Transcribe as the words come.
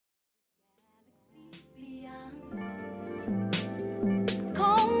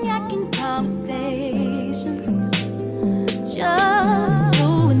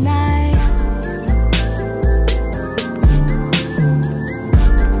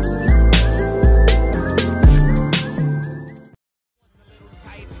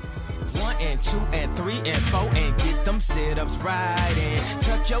right and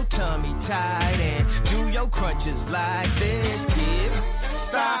tuck your tummy tight and do your crunches like this. Give,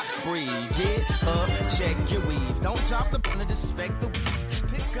 stop, breathe, get up, check your weave. Don't drop the pen to disrespect the weave.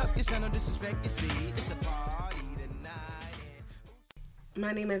 Pick up your son, don't disrespect your seed. It's a party tonight.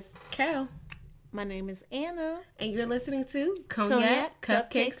 My name is Cal. My name is Anna. And you're listening to Cognac,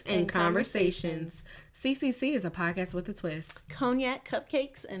 Cupcakes, and Conversations. CCC is a podcast with a twist. Cognac,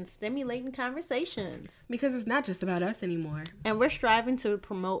 cupcakes, and stimulating conversations. Because it's not just about us anymore. And we're striving to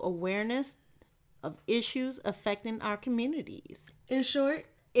promote awareness of issues affecting our communities. In short,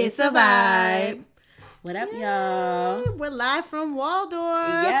 it's a vibe. What up, y'all? We're live from Waldorf,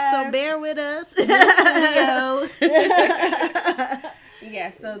 yes. So bear with us.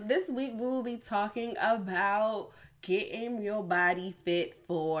 Yeah, so this week we will be talking about getting your body fit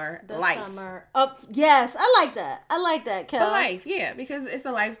for the life. Summer. Oh, yes, I like that, Kel. For life, yeah, because it's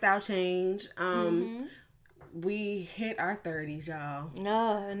a lifestyle change. We hit our 30s, y'all.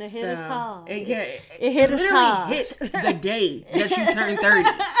 No, and it hit us hard. It hit us hard. Hit the day that you turned 30.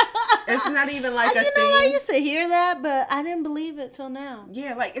 It's not even like a thing. I used to hear that, but I didn't believe it till now.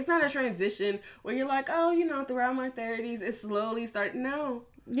 Yeah, like it's not a transition where you're like, oh, throughout my 30s, it slowly started. No.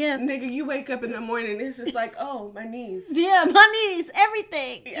 Yeah. Nigga, you wake up in the morning, it's just like, oh, my knees. Yeah, my knees,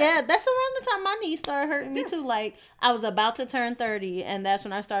 everything. Yes. Yeah, that's around the time my knees started hurting me too. Like, I was about to turn 30, and that's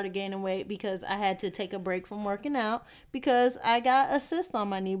when I started gaining weight because I had to take a break from working out because I got a cyst on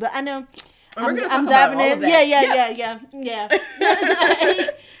my knee. But I know I'm diving in. Yeah.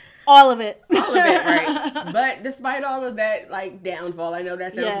 All of it. Right. But despite all of that, like, downfall, I know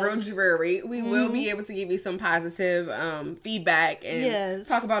that sounds real dreary. We will be able to give you some positive feedback and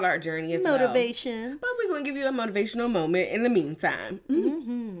talk about our journey as motivation. Well. But we're going to give you a motivational moment in the meantime.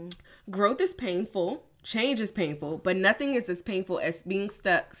 Mm-hmm. Growth is painful. Change is painful. But nothing is as painful as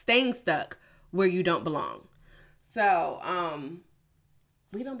staying stuck where you don't belong. So,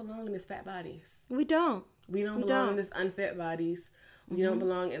 we don't belong in this fat bodies. We don't. We don't belong in this unfit bodies. We don't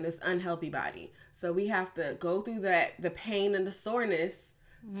belong in this unhealthy body. So we have to go through the pain and the soreness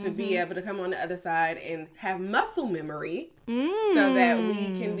to be able to come on the other side and have muscle memory so that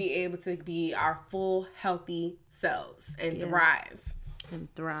we can be able to be our full healthy selves and thrive. And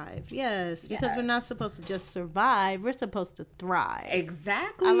thrive. Yes. Because we're not supposed to just survive. We're supposed to thrive.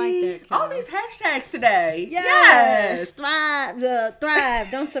 Exactly. I like that, Cal. All these hashtags today. Yes. Thrive.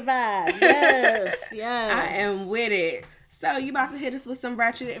 Don't survive. Yes. I am with it. So, you about to hit us with some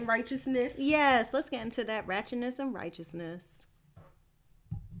ratchet and righteousness? Yes, let's get into that ratchetness and righteousness.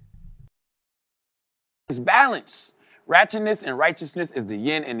 It's balance. Ratchetness and righteousness is the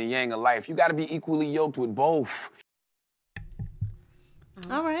yin and the yang of life. You got to be equally yoked with both.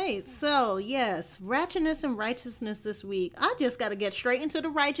 All right, so yes, ratchetness and righteousness this week. I just got to get straight into the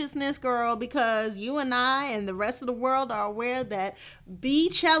righteousness, girl, because you and I and the rest of the world are aware that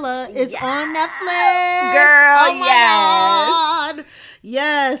Beychella is on Netflix. Girl, oh my God.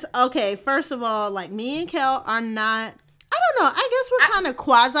 Yes. Okay, first of all, like me and Kel are not, I don't know. I guess we're kind of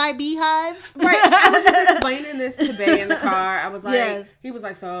quasi beehive. Right. I was just explaining this to Bay in the car. I was like, he was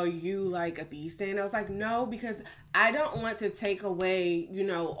like, so you like a bee stand? I was like, no, because I don't want to take away,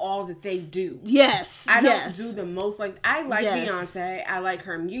 all that they do. Yes. I don't do the most. Like, I like Beyonce. I like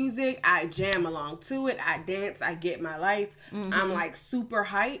her music. I jam along to it. I dance. I get my life. I'm like super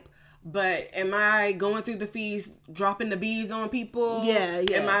hype. But am I going through the feeds, dropping the bees on people? Yeah.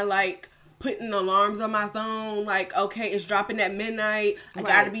 Am I like putting alarms on my phone, like, okay, it's dropping at midnight, I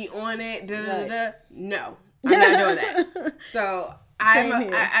gotta be on it, No, I'm not doing that. So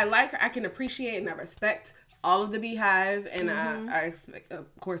I can appreciate and I respect all of the Beehive, and I expect,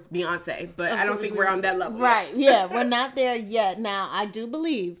 of course, Beyonce, but I don't think we're on that level yet. Yeah, we're not there yet. Now, I do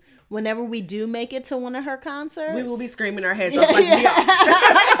believe whenever we do make it to one of her concerts, we will be screaming our heads off like we are.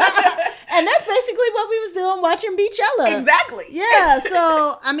 And that's basically what we was doing watching Beychella. Exactly. Yeah.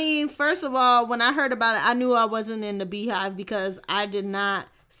 So, I mean, first of all, when I heard about it, I knew I wasn't in the Beehive because I did not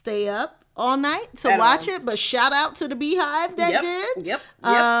stay up all night to watch it. But shout out to the Beehive that did. Yep.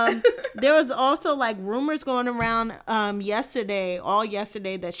 There was also like rumors going around yesterday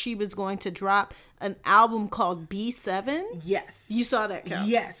that she was going to drop an album called B7. Yes. You saw that, Cal?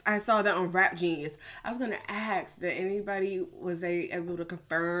 Yes, I saw that on Rap Genius. I was going to ask that anybody, was they able to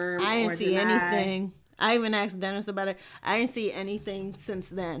confirm I didn't see deny? anything. I even asked Dennis about it. I didn't see anything since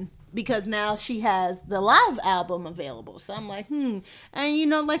then. Because now she has the live album available. So I'm like, And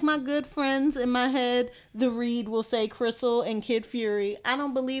like my good friends in my head, The Read will say Crystal and Kid Fury. I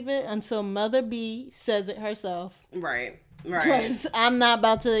don't believe it until Mother B says it herself. Right. Right. Because I'm not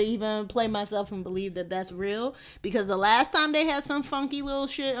about to even play myself and believe that that's real. Because the last time they had some funky little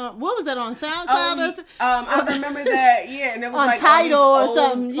shit, what was that on SoundCloud? I remember that. Yeah, and it was on like Tidal all these or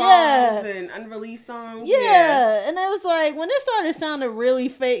something. songs Yeah, and unreleased songs. Yeah, and it was like when it started sounding really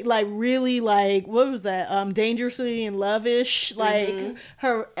fake, like really like what was that? Dangerously and Lovish, like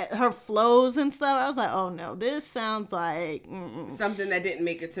her flows and stuff. I was like, oh no, this sounds like something that didn't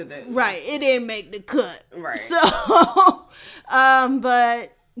make it to the right. It didn't make the cut. Right. So,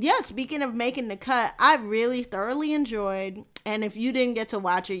 but yeah, speaking of making the cut, I really thoroughly enjoyed. And if you didn't get to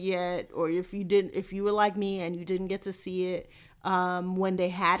watch it yet, or if you were like me and you didn't get to see it when they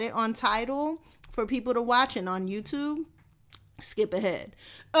had it on Tidal for people to watch and on YouTube, skip ahead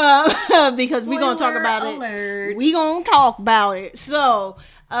because we're gonna talk about it. We're gonna talk about it. So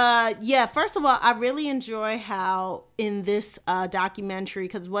yeah, first of all, I really enjoy how in this documentary,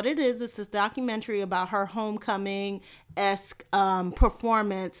 because what it is, it's this documentary about her homecoming-esque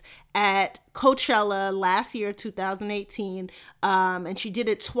performance at Coachella last year, 2018, and she did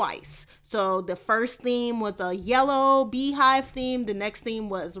it twice. So the first theme was a yellow beehive theme. The next theme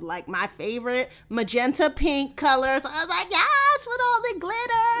was like my favorite, magenta pink colors. I was like, yes, with all the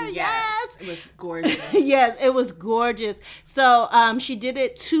glitter. Yes. It was gorgeous. Yes, it was gorgeous. So she did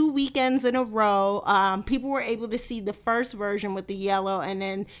it 2 weekends in a row. People were able to see the first version with the yellow, and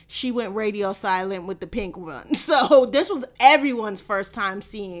then she went radio silent with the pink one. So this was everyone's first time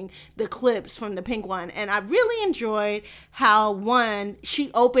seeing the clips from the pink one. And I really enjoyed how, one, she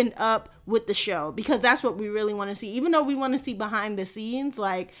opened up with the show, because that's what we really want to see. Even though we want to see behind the scenes,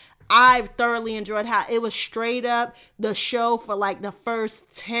 like, I thoroughly enjoyed how it was straight up the show for like the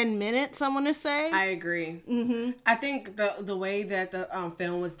first 10 minutes, I want to say. I agree. Mm-hmm. I think the way that the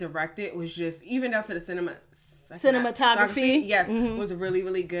film was directed was just, even down to the cinematography, yes, was really,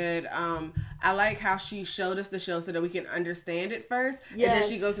 really good. I like how she showed us the show so that we can understand it first. Yes. And then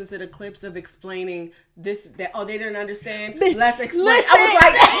she goes into the clips of explaining this, that, they didn't understand. Let's explain. Listen. I was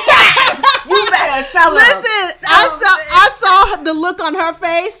like, yes, you better tell them. Listen, I saw the look on her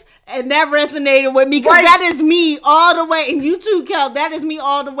face. And that resonated with me, because that is me all the way. And you too, Kel. That is me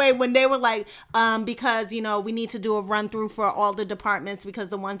all the way when they were like, because, you know, we need to do a run through for all the departments, because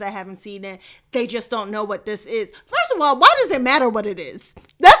the ones that haven't seen it, they just don't know what this is. First of all, why does it matter what it is?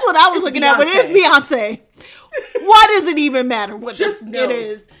 That's what I was looking at. But it is Beyonce. Why does it even matter what it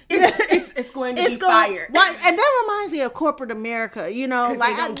is? It's going to be fire. And that reminds me of corporate America, you know,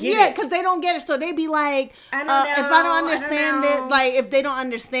 like, because they don't get it. So they be like, if I don't understand it, like, if they don't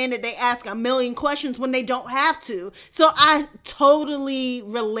understand it, they ask a million questions when they don't have to. So I totally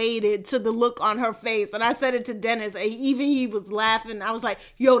related to the look on her face. And I said it to Dennis, and even he was laughing. I was like,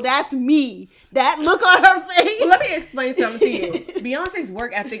 yo, that's me. That look on her face. Well, let me explain something to you. Beyonce's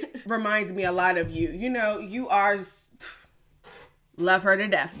work ethic reminds me a lot of you. You know, you are... love her to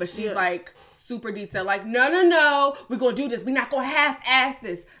death, but she's like super detailed. Like, no, we're gonna do this. We're not gonna half-ass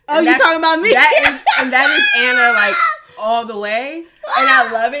this. And you talking about me? That is Anna, like, all the way, and I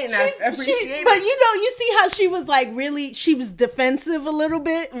love it, and I appreciate it. But you know, you see how she was like really, she was defensive a little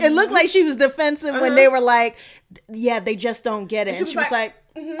bit. Mm-hmm. It looked like she was defensive when they were like, yeah, they just don't get it. And she was like,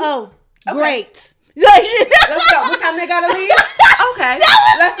 oh, okay. Great. Let's go. What time they gotta leave? Okay,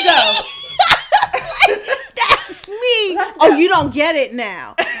 let's go. That's me. Oh, you don't get it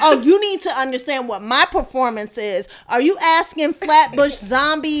now. Oh, you need to understand what my performance is. Are you asking Flatbush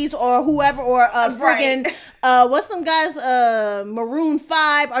Zombies or whoever, or friggin' what's some guys, Maroon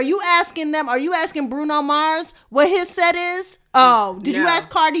 5? Are you asking them? Are you asking Bruno Mars what his set is? Oh, did you ask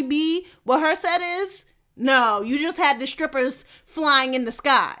Cardi B what her set is? No, you just had the strippers flying in the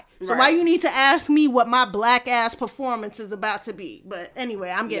sky. So why you need to ask me what my black ass performance is about to be? But anyway,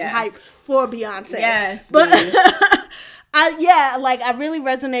 I'm getting hyped for Beyonce. Yes, but I really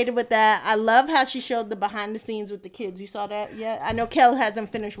resonated with that. I love how she showed the behind the scenes with the kids. You saw that yet? I know Kel hasn't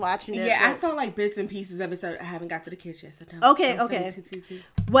finished watching it. Yeah, I saw like bits and pieces of it, so I haven't got to the kids yet. So don't okay.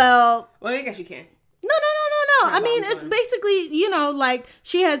 Well, I guess you can. No. I mean, it's basically, you know, like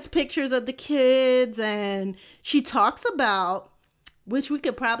she has pictures of the kids, and she talks about, which we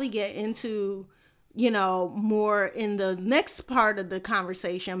could probably get into, you know, more in the next part of the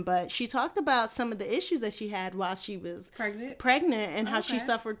conversation. But she talked about some of the issues that she had while she was pregnant and how she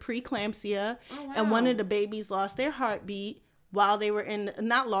suffered preeclampsia. Oh, wow. And one of the babies lost their heartbeat while they were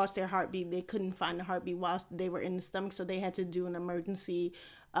not lost their heartbeat. They couldn't find the heartbeat while they were in the stomach. So they had to do an emergency,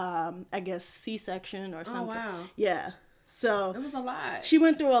 I guess, C-section or something. Oh, wow. Yeah. So it was a lot. She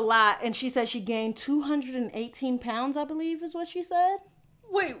went through a lot, and she said she gained 218 pounds, I believe is what she said.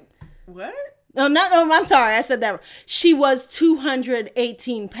 Wait, what? No, I'm sorry. I said that. She was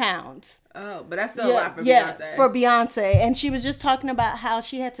 218 pounds. Oh, but that's still a lot for Beyonce. Yeah, for Beyonce. And she was just talking about how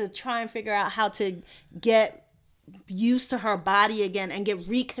she had to try and figure out how to get used to her body again and get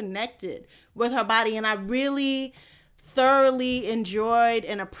reconnected with her body. And I really thoroughly enjoyed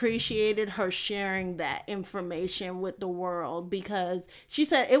and appreciated her sharing that information with the world, because she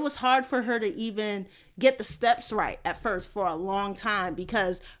said it was hard for her to even get the steps right at first for a long time,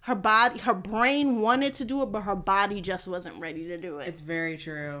 because her brain wanted to do it, but her body just wasn't ready to do it. It's very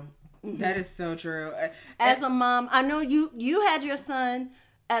true. That is so true. As a mom, I know you had your son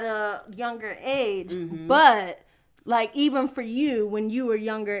at a younger age, but like, even for you, when you were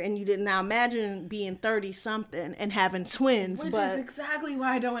younger and you didn't, now imagine being 30 something and having twins. Which is exactly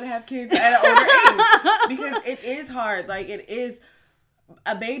why I don't want to have kids at an older age. Because it is hard. Like, it is,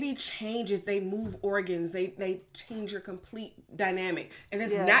 a baby changes, they move organs, they change your complete dynamic. And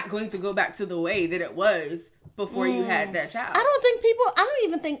it's not going to go back to the way that it was before you had that child. I don't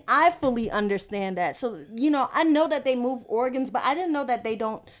even think I fully understand that. So, I know that they move organs, but I didn't know that they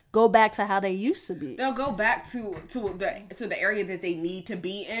don't go back to how they used to be. They'll go back to the area that they need to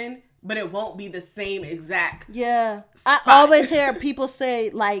be in, but it won't be the same exact spot. I always hear people say,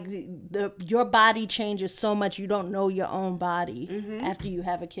 like, your body changes so much you don't know your own body after you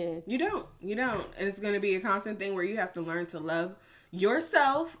have a kid. You don't. And it's going to be a constant thing where you have to learn to love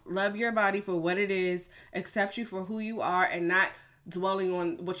yourself, love your body for what it is, accept you for who you are, and not dwelling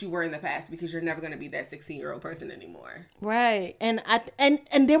on what you were in the past, because you're never going to be that 16-year-old person anymore. Right. And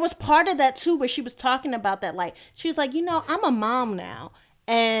and there was part of that too where she was talking about that, like, she was like, I'm a mom now,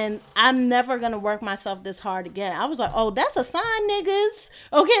 and I'm never going to work myself this hard again. I was like, oh, that's a sign, niggas.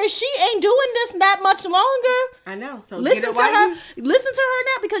 Okay, she ain't doing this that much longer. I know. So listen to her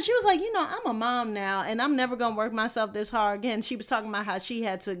now, because she was like, I'm a mom now, and I'm never going to work myself this hard again. She was talking about how she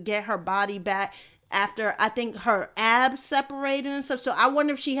had to get her body back after, I think, her abs separated and stuff. So I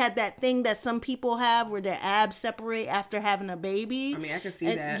wonder if she had that thing that some people have where their abs separate after having a baby. I mean, I can see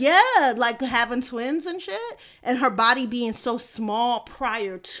that. Yeah, like having twins and shit. And her body being so small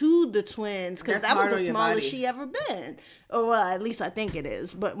prior to the twins, because that was the smallest she ever been. Or well, at least I think it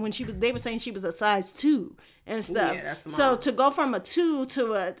is. But when they were saying she was a size 2 and stuff. Yeah, that's small. So to go from a 2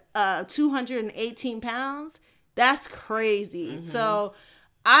 to a 218 pounds, that's crazy. So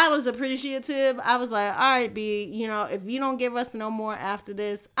I was appreciative. I was like, all right, B, if you don't give us no more after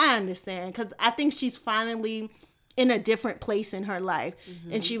this, I understand. Because I think she's finally in a different place in her life.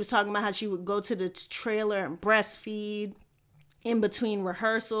 And she was talking about how she would go to the trailer and breastfeed in between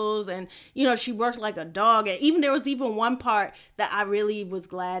rehearsals. And, she worked like a dog. And even there was even one part that I really was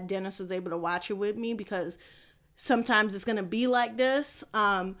glad Dennis was able to watch it with me, because sometimes it's going to be like this.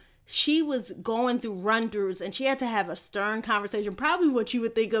 She was going through run-throughs, and she had to have a stern conversation, probably what you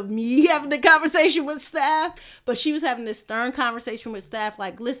would think of me having a conversation with staff, but she was having this stern conversation with staff,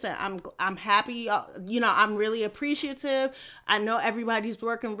 like, listen, I'm happy, I'm really appreciative. I know everybody's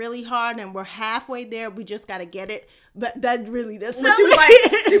working really hard, and we're halfway there. We just got to get it. But that's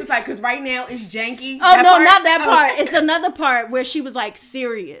she was like, because right now it's janky. Oh, no, not that part. It's another part where she was like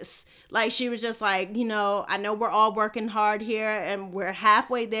serious. Like, she was just like, I know we're all working hard here and we're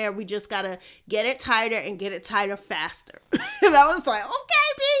halfway there. We just got to get it tighter and get it tighter faster. And I was like,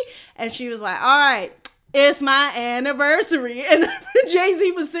 okay, B. And she was like, all right, it's my anniversary. And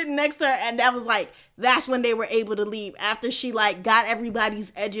Jay-Z was sitting next to her, and that was like, that's when they were able to leave, after she like got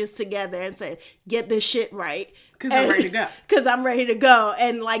everybody's edges together and said, get this shit right. Because I'm ready to go. Because I'm ready to go.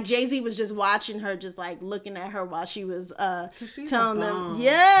 And like Jay-Z was just watching her, just like looking at her while she was telling them.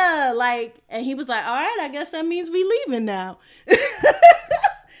 Yeah. Like, and he was like, all right, I guess that means we leaving now.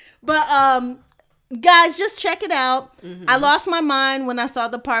 But guys, just check it out. I lost my mind when I saw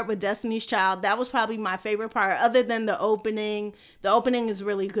the part with Destiny's Child. That was probably my favorite part, other than the opening. The opening is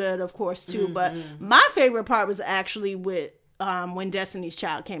really good, of course, too. But my favorite part was actually with when Destiny's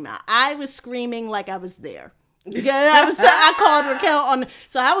Child came out. I was screaming like I was there. Because I called Raquel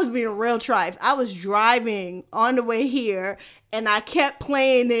so I was being real trife. I was driving on the way here, and I kept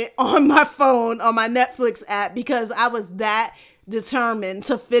playing it on my phone, on my Netflix app, because I was that determined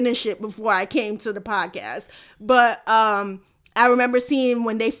to finish it before I came to the podcast. But I remember seeing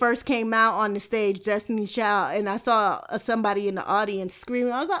when they first came out on the stage, Destiny's Child, and I saw somebody in the audience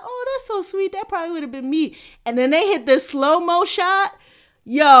screaming. I was like, oh, that's so sweet. That probably would have been me. And then they hit this slow-mo shot.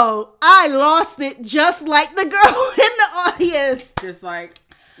 Yo, I lost it just like the girl in the audience. Just like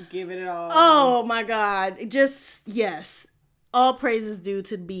giving it all. Oh my God. Just, yes. all praises due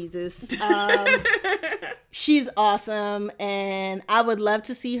to Beezus. She's awesome, and I would love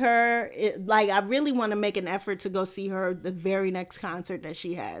to see her. I really want to make an effort to go see her the very next concert that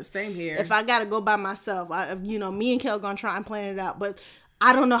she has. Same here. If I gotta go by myself, me and Kel gonna try and plan it out, but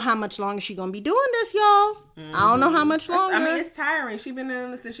I don't know how much longer she gonna be doing this, y'all. Mm-hmm. I don't know how much longer. It's tiring. She been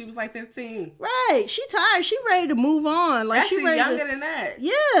doing this since she was like 15. She tired. She ready to move on. Like, actually, she ready younger than that.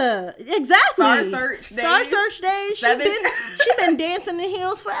 Yeah, exactly. Star Search days. She been dancing in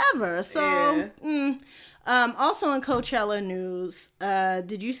heels forever. So, also in Coachella news,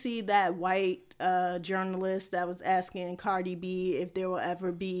 did you see that white journalist that was asking Cardi B if there will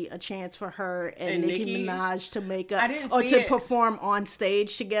ever be a chance for her and Nicki Minaj to make up or to perform on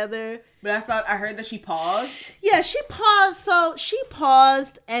stage together? But I heard that she paused. Yeah, she paused. So she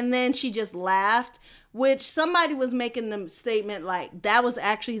paused and then she just laughed, which somebody was making the statement like that was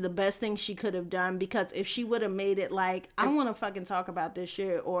actually the best thing she could have done, because if she would have made it like, I don't want to fucking talk about this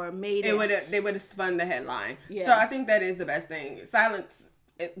shit, or made they would have spun the headline. Yeah. So I think that is the best thing. Silence,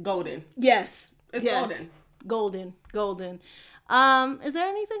 golden. Yes. It's golden. Is there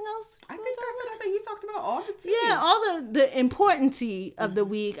anything else? I think that's everything. You talked about all the tea. Yeah, all the important tea of the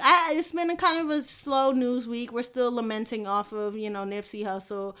week. It's been a kind of a slow news week. We're still lamenting off of, Nipsey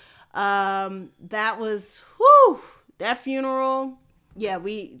Hussle. That was, that funeral. Yeah,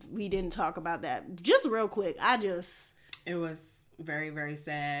 we didn't talk about that. Just real quick. It was very, very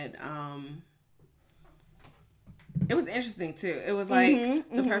sad. It was interesting too. It was like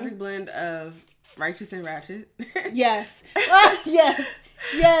the perfect blend of Righteous and Ratchet. Yes.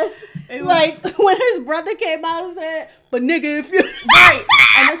 Yes. Like when his brother came out and said, "But nigga, if you..." Right.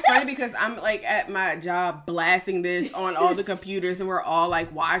 And it's funny because I'm like at my job blasting this on all the computers and we're all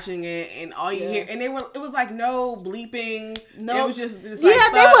like watching it, and all you hear, and it was like no bleeping. No. It was just like,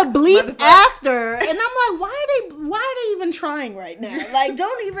 they would bleep after. And I'm like, why are they even trying right now? Like,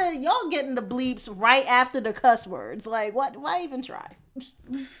 y'all getting the bleeps right after the cuss words. Like, why even try?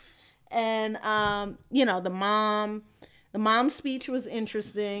 And the mom's speech was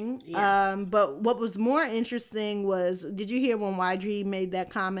interesting. Yes. But what was more interesting was, did you hear when YG made that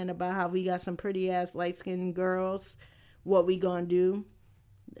comment about how we got some pretty ass light skinned girls? What we gonna do?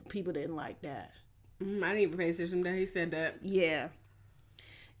 People didn't like that. I didn't even pay attention that he said that. Yeah.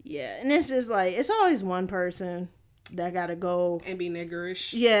 And it's just like, it's always one person that gotta go and be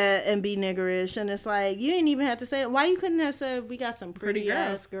niggerish. Yeah, and be niggerish. And it's like, you didn't even have to say it. Why you couldn't have said we got some pretty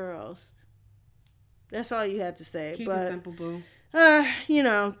ass girls? That's all you had to say. Keep it simple, boo.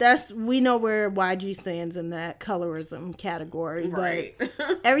 We know where YG stands in that colorism category. Right.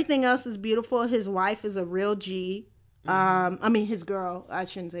 But everything else is beautiful. His wife is a real G. His girl. I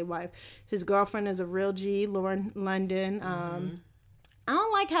shouldn't say wife. His girlfriend is a real G, Lauren London. I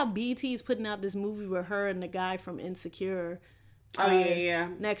don't like how BT is putting out this movie with her and the guy from Insecure.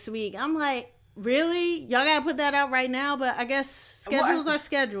 Next week. I'm like, really? Y'all gotta put that out right now? But I guess schedules are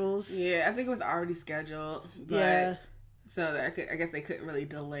schedules. Yeah, I think it was already scheduled. But so I guess they couldn't really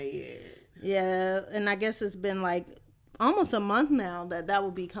delay it. Yeah, and I guess it's been like almost a month now that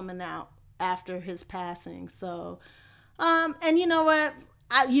will be coming out after his passing. So, and you know what?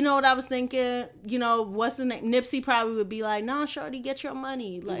 what I was thinking? What's the name? Nipsey probably would be like, "Nah, shorty, get your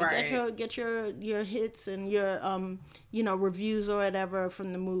money. Like, get your hits and your reviews or whatever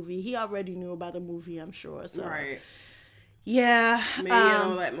from the movie." He already knew about the movie, I'm sure. So, yeah. Maybe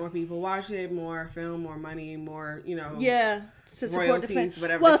it'll let more people watch it, more film, more money, more to support royalties, the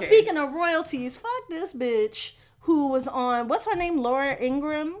whatever. Well, the case. Speaking of royalties, fuck this bitch who was on, what's her name, Laura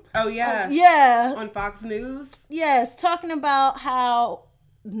Ingraham? Oh yeah, yeah, on Fox News. Yes, talking about how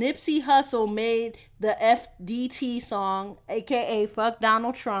Nipsey Hussle made the FDT song, aka Fuck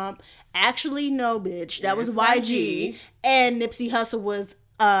Donald Trump. Actually, no, bitch. That was YG. And Nipsey Hussle was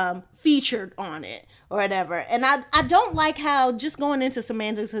featured on it or whatever. And I don't like how, just going into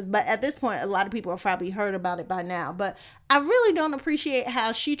semantics, but at this point, a lot of people have probably heard about it by now. But I really don't appreciate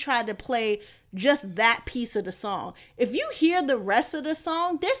how she tried to play just that piece of the song. If you hear the rest of the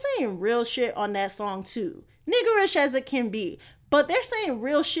song, they're saying real shit on that song too. Niggerish as it can be. But they're saying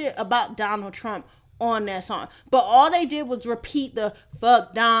real shit about Donald Trump on that song. But all they did was repeat the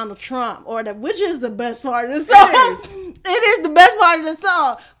 "fuck Donald Trump," which is the best part of the song. It is the best part of the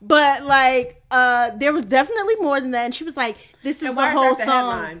song. But there was definitely more than that. And she was like, "This is the whole song."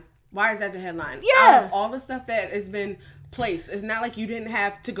 Headline? Why is that the headline? Yeah. All the stuff that has been place. It's not like you didn't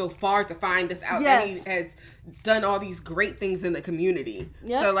have to go far to find this out. Yes. And he has done all these great things in the community.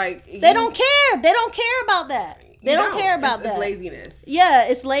 Yep. So like they don't care. They don't care about that. They don't care about that. It's laziness. Yeah,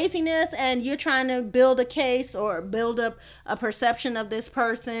 it's laziness, and you're trying to build a case or build up a perception of this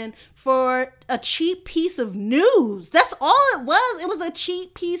person for a cheap piece of news. That's all it was. It was a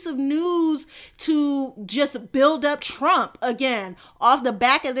cheap piece of news to just build up Trump again off the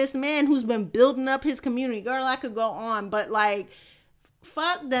back of this man who's been building up his community. Girl, I could go on, but like,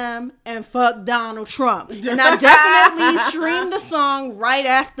 fuck them and fuck Donald Trump. And I definitely streamed the song right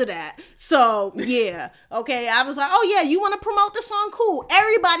after that. So, yeah. Okay, I was like, oh, yeah, you want to promote the song? Cool.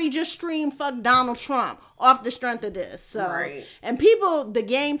 Everybody just streamed fuck Donald Trump off the strength of this. So, right. And people, the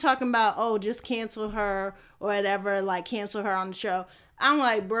game talking about, oh, just cancel her or whatever, like cancel her on the show. I'm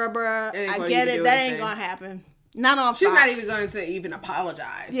like, bruh, I get it. That ain't going to happen. Not on Fox. She's not even going to even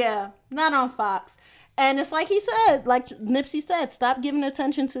apologize. Yeah, not on Fox. And it's like he said, like Nipsey said, stop giving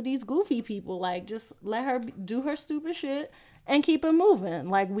attention to these goofy people. Like, just let her do her stupid shit and keep it moving.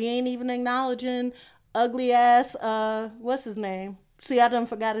 Like, we ain't even acknowledging ugly ass, what's his name? See, I done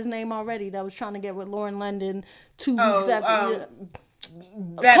forgot his name already. That was trying to get with Lauren London 2 weeks after.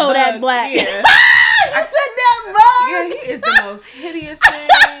 That Kodak bug, Black. Yeah. I said that bug. Yeah, he is the most hideous thing.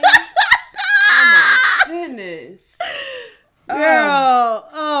 Oh my goodness. Girl,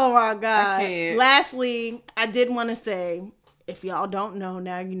 oh my God. I can't. Lastly, I did want to say, if y'all don't know,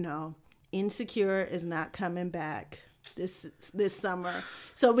 now you know, Insecure is not coming back this summer.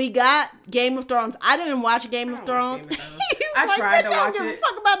 So we got Game of Thrones. I didn't watch Game of Thrones. I tried to watch it. I don't give a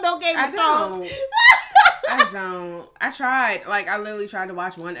fuck about no Game of Thrones. I don't. I tried. Like, I literally tried to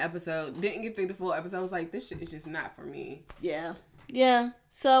watch one episode. Didn't get through the full episode. I was like, this shit is just not for me. Yeah. Yeah.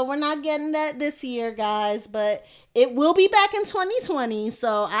 So we're not getting that this year, guys, but it will be back in 2020.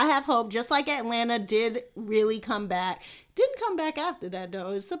 So I have hope, just like Atlanta did really come back. Didn't come back after that,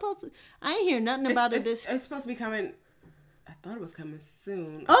 though. It's supposed to, I ain't hear nothing about it. It's supposed to be coming. I thought it was coming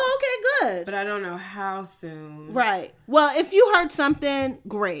soon. Oh, okay, good. But I don't know how soon. Right. Well, if you heard something,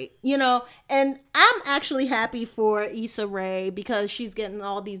 great. You know, and I'm actually happy for Issa Rae because she's getting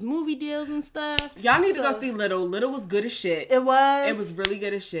all these movie deals and stuff. Y'all need to go see Little. Little was good as shit. It was? It was really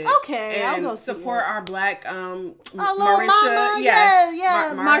good as shit. Okay, and I'll go see support it. our black Little Marisha. Mama. Yes.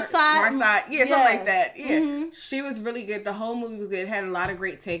 Yeah. Marsai. Yeah, something like that. Yeah. Mm-hmm. She was really good. The whole movie was good. It had a lot of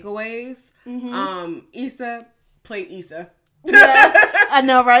great takeaways. Mm-hmm. Issa played Issa. Yeah, I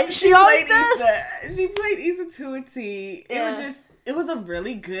know, right? She always does. Issa. She played Issa to a T. It was a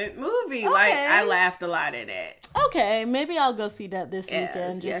really good movie. Okay. Like, I laughed a lot in it. Okay, maybe I'll go see that this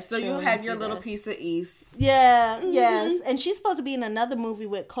weekend. Yes, so you'll have your little piece of East. Yeah, mm-hmm. Yes. And she's supposed to be in another movie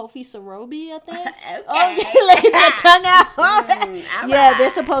with Kofi Sorobi, I think. Okay. Oh, like your tongue out. Yeah, right. they're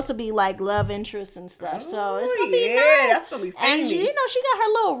supposed to be like love interests and stuff. So it's going to be nice. That's going to be steamy. And you know, she got her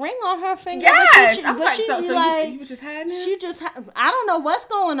little ring on her finger. Yes. But you was just hiding it? She just, I don't know what's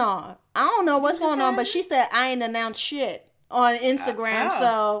going on. But she said, I ain't announced shit on Instagram,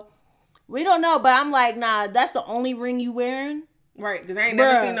 so we don't know. But I'm like, nah, that's the only ring you wearing, right? Because I ain't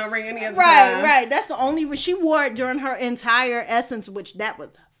never seen no ring any other time. Right. That's the only ring she wore it during her entire Essence, which that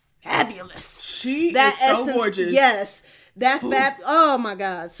was fabulous. She is so gorgeous. Yes, that oh my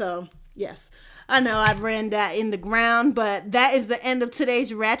God. So yes, I know I ran that in the ground, but that is the end of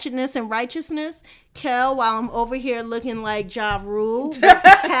today's Ratchetness and Righteousness. Kel, while I'm over here looking like Ja Rule, with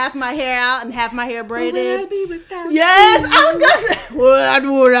half my hair out and half my hair braided. Yes, I was gonna say, what I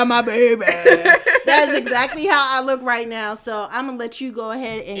do without my baby. That is exactly how I look right now. So I'm gonna let you go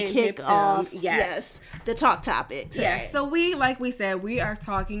ahead and kick off. Yes, the talk topic today. Yeah. So like we said, we are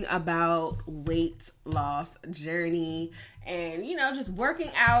talking about weight loss journey and just working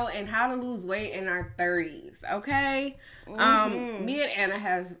out and how to lose weight in our 30s. Okay. Mm-hmm. Me and Anna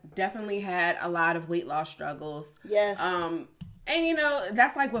has definitely had a lot of weight loss struggles. Yes. And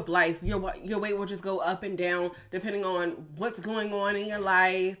that's like with life. Your weight will just go up and down depending on what's going on in your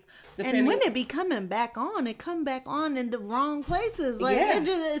life. And when it be coming back on, it come back on in the wrong places. Like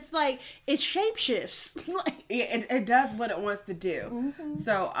it's like it shapeshifts. Like, it does what it wants to do. Mm-hmm.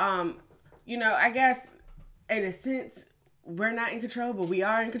 So I guess in a sense we're not in control, but we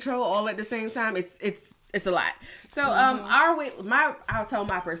are in control all at the same time. It's a lot. So I'll tell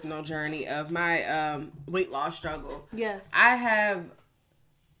my personal journey of my weight loss struggle. Yes.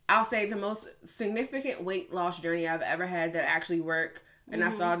 I'll say the most significant weight loss journey I've ever had that actually worked and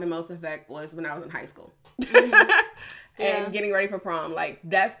I saw the most effect was when I was in high school. Mm-hmm. And getting ready for prom. Like,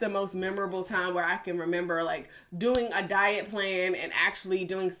 that's the most memorable time where I can remember, like, doing a diet plan and actually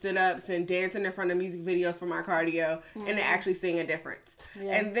doing sit-ups and dancing in front of music videos for my cardio and actually seeing a difference.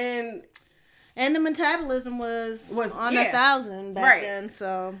 Yeah. And then And the metabolism was on 1,000 back then,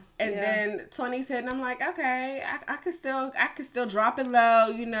 so. And then 20 said, and I'm like, okay, I could still drop it low,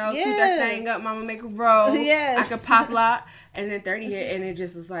 you know, toot that thing up, mama, make a roll. Yes. I could pop lock. And then 30 hit, and it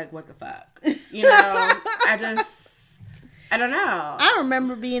just was like, what the fuck? You know, I don't know. I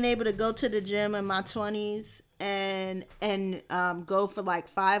remember being able to go to the gym in my 20s and go for like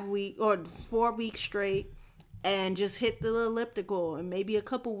 5 weeks or 4 weeks straight and just hit the elliptical and maybe a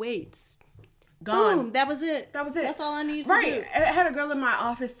couple weights. Gone. Boom, that was it. That's all I needed to do. Right. I had a girl in my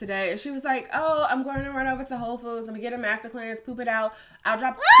office today, and she was like, oh, I'm going to run over to Whole Foods. I'm going to get a master cleanse, poop it out. I'll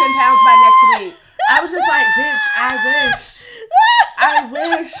drop 10 pounds by next week. I was just like, bitch, I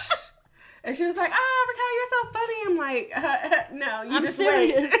wish. And she was like, oh, Raquel, you're so funny. I'm like, no, you just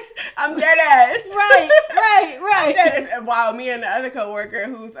serious. Wait. I'm dead ass. Right. I'm dead ass. While me and the other coworker,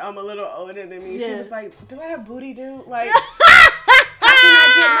 who's a little older than me, she was like, do I have booty, dude? Like, how can I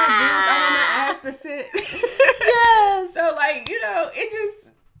get my dudes? I want my ass to sit. Yes. So, like, you know,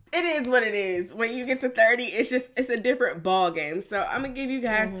 it is what it is. When you get to 30, it's a different ball game. So I'm going to give you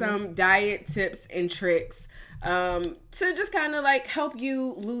guys some diet tips and tricks to just kind of like help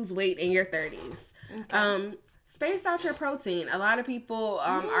you lose weight in your 30s. Okay. Space out your protein. A lot of people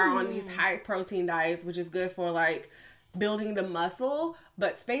are on these high protein diets, which is good for like building the muscle,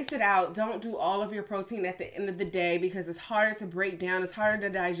 but space it out. Don't do all of your protein at the end of the day because it's harder to break down. It's harder to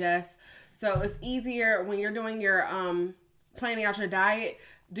digest. So it's easier when you're doing your planning out your diet.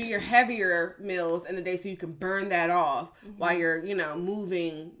 Do your heavier meals in the day so you can burn that off while you're, you know,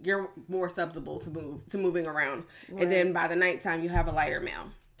 moving. You're more susceptible to moving around. Right. And then by the nighttime, you have a lighter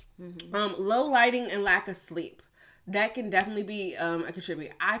meal. Low lighting and lack of sleep. That can definitely be a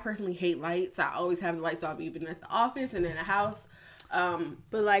contributor. I personally hate lights. I always have the lights off, even at the office and in the house.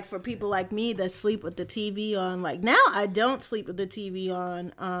 But like for people like me that sleep with the TV on, like now I don't sleep with the TV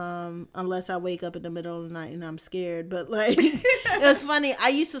on unless I wake up in the middle of the night and I'm scared. But like it's funny, I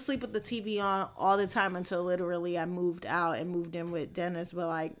used to sleep with the TV on all the time until literally I moved out and moved in with Dennis. But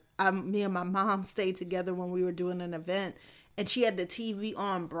like me and my mom stayed together when we were doing an event, and she had the TV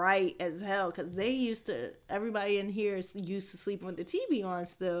on bright as hell because everybody in here used to sleep with the TV on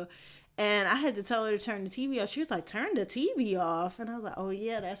still. And I had to tell her to turn the TV off. She was like, turn the TV off. And I was like, oh,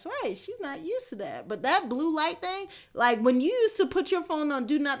 yeah, that's right. She's not used to that. But that blue light thing, like when you used to put your phone on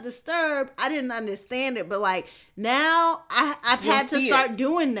Do Not Disturb, I didn't understand it. But like now I've had to start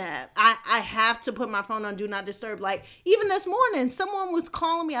doing that. I have to put my phone on Do Not Disturb. Like even this morning, someone was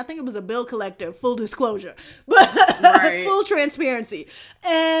calling me. I think it was a bill collector, full disclosure, but full transparency.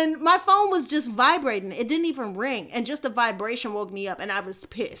 And my phone was just vibrating. It didn't even ring. And just the vibration woke me up and I was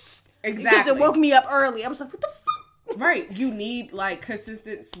pissed. Exactly. Because it woke me up early. I was like, what the fuck? Right. You need like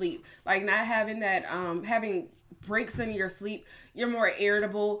consistent sleep. Like not having that, having breaks in your sleep, you're more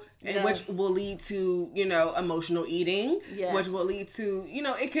irritable, and which will lead to, you know, emotional eating, which will lead to, you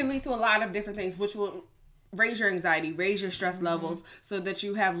know, it can lead to a lot of different things, which will raise your anxiety, raise your stress levels so that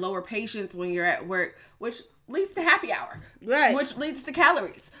you have lower patience when you're at work, which leads to happy hour, which leads to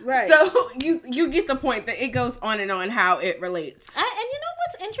calories. Right. So you get the point that it goes on and on how it relates. And you know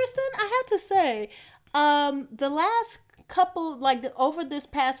what's interesting? I have to say, the last couple, like over this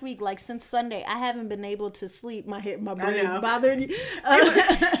past week, like since Sunday, I haven't been able to sleep. My brain bothered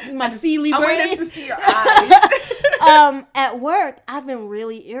my Sealy brain. I wanted to see your eyes. At work, I've been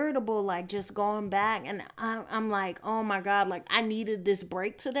really irritable, like just going back, and I'm like, oh my God, like I needed this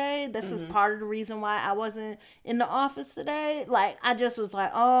break today. This is part of the reason why I wasn't in the office today. Like I just was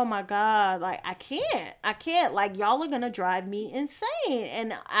like, oh my God, like I can't, like y'all are gonna drive me insane.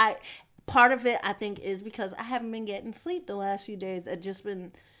 And part of it, I think, is because I haven't been getting sleep the last few days.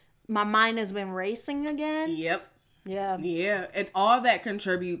 My mind has been racing again. Yep. Yeah. And all that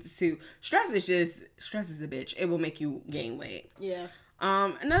contributes to stress is a bitch. It will make you gain weight. Yeah.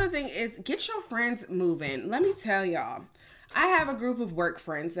 Another thing is get your friends moving. Let me tell y'all, I have a group of work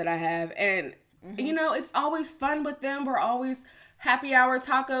friends that I have, and you know, it's always fun with them. We're always happy hour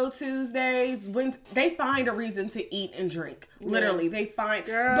Taco Tuesdays when they find a reason to eat and drink. Literally, they find.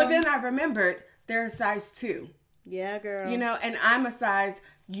 Girl. But then I remembered they're a size 2. Yeah, girl. You know, and I'm a size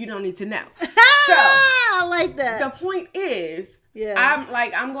you don't need to know. So I like that. The point is,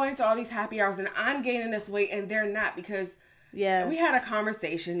 I'm going to all these happy hours and I'm gaining this weight and they're not, because we had a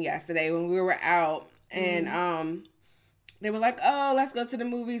conversation yesterday when we were out and they were like, oh, let's go to the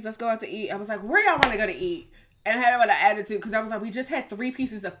movies. Let's go out to eat. I was like, where y'all want to go to eat? And I had an attitude because I was like, we just had 3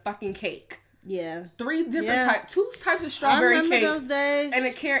 pieces of fucking cake. Yeah. 3 different types, 2 types of strawberry cakes those days. And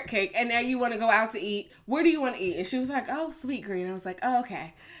a carrot cake. And now you want to go out to eat. Where do you want to eat? And she was like, oh, Sweet Green. I was like, oh,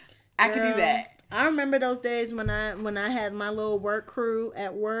 okay. I can do that. I remember those days when I had my little work crew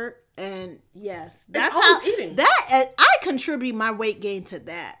at work, and yes, that's how eating. That I contribute my weight gain to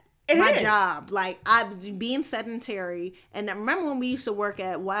that. My job, like I being sedentary, and I remember when we used to work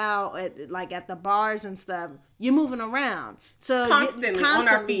at at the bars and stuff. You're moving around, so constantly on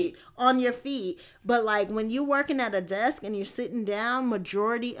our feet, on your feet. But like when you're working at a desk and you're sitting down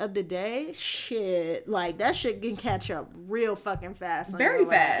majority of the day, shit, like that shit can catch up real fucking fast. Very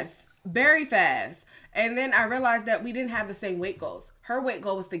fast. Very fast. And then I realized that we didn't have the same weight goals. Her weight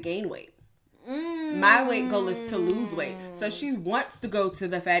goal was to gain weight. My weight goal is to lose weight. So she wants to go to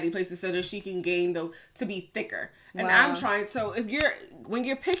the fatty places so that she can gain to be thicker. And I'm trying. So when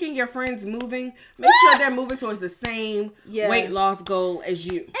you're picking your friends moving, make sure they're moving towards the same weight loss goal as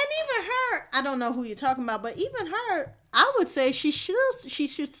you. And even her, I don't know who you're talking about, but even her, I would say she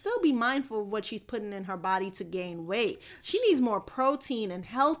should still be mindful of what she's putting in her body to gain weight. She needs more protein and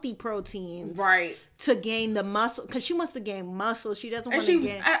healthy proteins, right, to gain the muscle, because she wants to gain muscle. She doesn't want to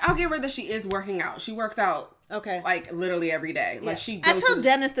gain. I'll give her that she is working out. She works out. Okay. Like literally every day. Yeah. Like she goes I tell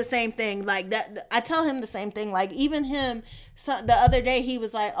Dennis the same thing. Like that. I tell him the same thing. Like even him. So the other day he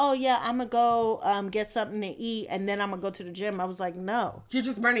was like, "Oh yeah, I'm gonna go get something to eat, and then I'm gonna go to the gym." I was like, "No, you're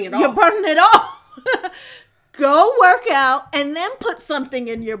just burning it off. You're burning it off. Go work out and then put something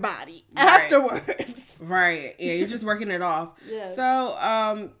in your body afterwards." Right. Yeah, you're just working it off. Yeah.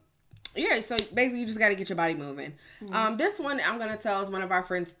 So so basically you just got to get your body moving. Mm-hmm. This one I'm going to tell is one of our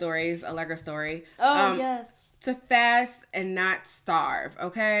friends' stories, Allegra story. Oh, yes. To fast and not starve,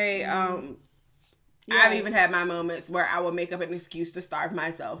 okay? Mm-hmm. Yes. I've even had my moments where I will make up an excuse to starve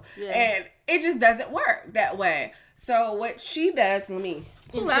myself. Yeah. And it just doesn't work that way. So what she does, let me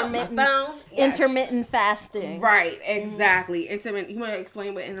pull out my phone. Yes. Intermittent fasting. Right, exactly. Mm-hmm. You want to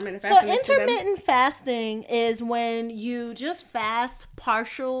explain what intermittent fasting is? So intermittent fasting is when you just fast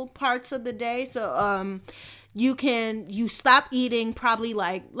partial parts of the day. So you stop eating probably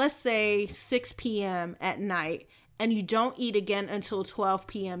like, let's say 6 p.m. at night, and you don't eat again until 12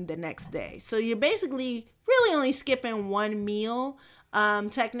 p.m. the next day. So you're basically really only skipping one meal.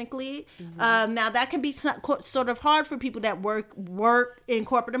 Technically. Mm-hmm. Now that can be sort of hard for people that work in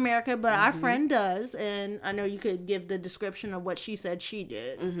corporate America, but our friend does, and I know you could give the description of what she said she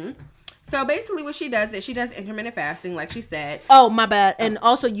did. Mm-hmm. So basically what she does is she does intermittent fasting, like she said. Oh, my bad. And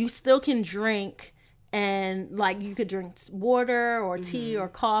also you still can drink, and like you could drink water or tea or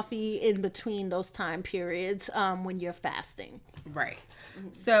coffee in between those time periods when you're fasting. Right.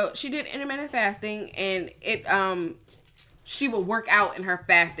 Mm-hmm. So she did intermittent fasting, and it she would work out in her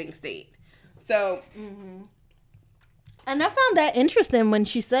fasting state. So, and I found that interesting when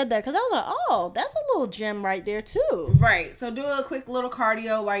she said that, because I was like, oh, that's a little gem right there too. Right. So do a quick little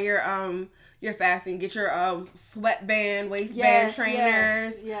cardio while you're fasting. Get your sweatband, waistband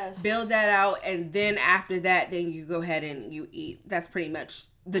trainers. Yes. Build that out, and then after that, then you go ahead and you eat. That's pretty much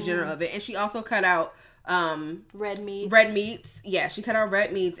the general of it. And she also cut out red meats. Yeah, she cut out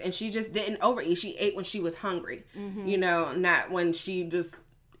red meats, and she just didn't overeat. She ate when she was hungry, not when she just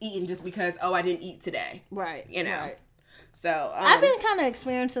eating just because, I didn't eat today, right? Right. So I've been kind of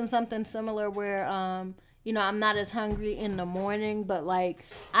experiencing something similar where I'm not as hungry in the morning, but like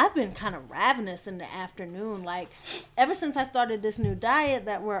I've been kind of ravenous in the afternoon. Like ever since I started this new diet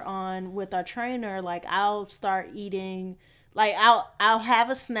that we're on with our trainer, like I'll start eating. Like I'll have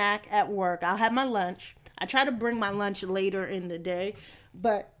a snack at work. I'll have my lunch. I try to bring my lunch later in the day,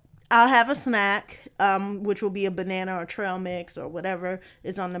 but I'll have a snack, which will be a banana or trail mix or whatever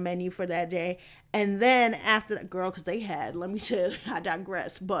is on the menu for that day. And then after that, girl, because they had, let me tell you, I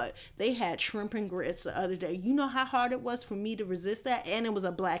digress, but they had shrimp and grits the other day. You know how hard it was for me to resist that? And it was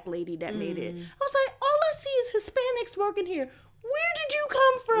a black lady that made it. I was like, all I see is Hispanics working here. Where did you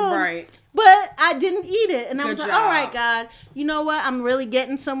come from? Right. But I didn't eat it. And I was like, all right, God, you know what? I'm really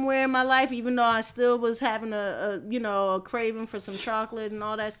getting somewhere in my life, even though I still was having a craving for some chocolate and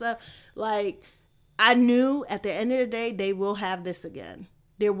all that stuff. Like, I knew at the end of the day, they will have this again.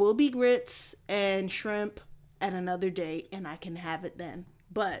 There will be grits and shrimp at another day, and I can have it then.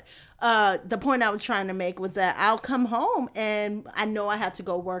 But the point I was trying to make was that I'll come home, and I know I have to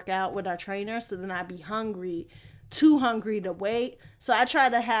go work out with our trainer, so then I'd be too hungry to wait. So I try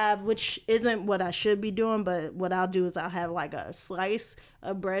to have, which isn't what I should be doing, but what I'll do is I'll have like a slice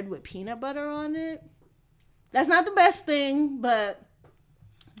of bread with peanut butter on it. That's not the best thing, but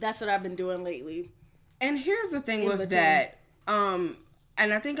that's what I've been doing lately. And here's the thing with that.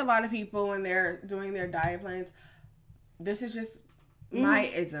 And I think a lot of people, when they're doing their diet plans, this is just my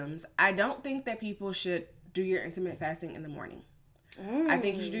isms. I don't think that people should do your intermittent fasting in the morning. I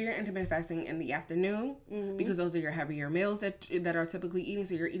think you should do your intermittent fasting in the afternoon because those are your heavier meals that are typically eating.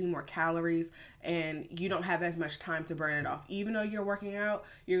 So you're eating more calories and you don't have as much time to burn it off. Even though you're working out,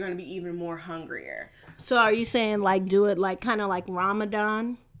 you're going to be even more hungrier. So are you saying like do it like kind of like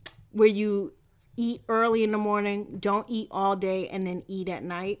Ramadan where you eat early in the morning, don't eat all day, and then eat at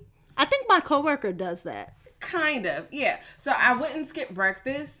night? I think my coworker does that. Kind of, yeah. So I wouldn't skip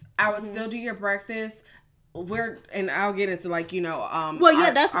breakfast. I would still do your breakfast. And I'll get into like, well,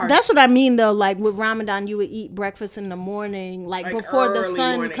 yeah, that's what I mean though. Like with Ramadan, you would eat breakfast in the morning, like before the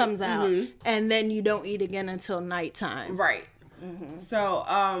sun comes out, and then you don't eat again until nighttime. Right.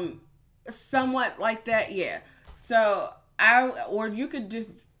 So, somewhat like that, yeah. So or you could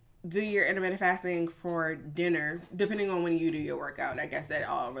just do your intermittent fasting for dinner, depending on when you do your workout. I guess that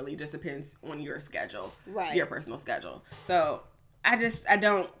all really just depends on your schedule, right? Your personal schedule. So. I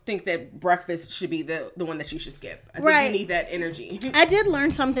don't think that breakfast should be the one that you should skip. I think you need that energy. I did learn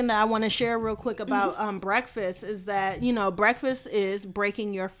something that I want to share real quick about breakfast is that, breakfast is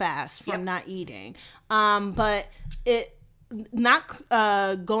breaking your fast from not eating. But it not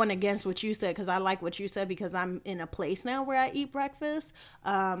going against what you said, because I like what you said because I'm in a place now where I eat breakfast.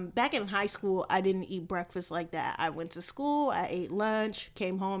 Back in high school, I didn't eat breakfast like that. I went to school, I ate lunch,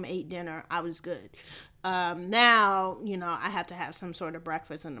 came home, ate dinner. I was good. Now, I have to have some sort of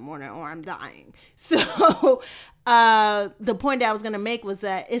breakfast in the morning or I'm dying. So, the point that I was going to make was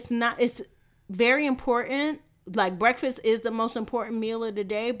that it's very important. Like breakfast is the most important meal of the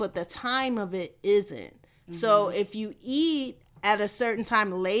day, but the time of it isn't. So if you eat at a certain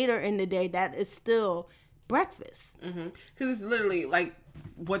time later in the day, that is still breakfast. Because it's literally like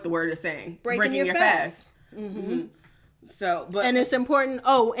what the word is saying. Breaking your fast. So, and it's important.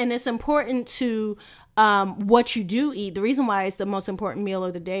 And it's important to what you do eat. The reason why it's the most important meal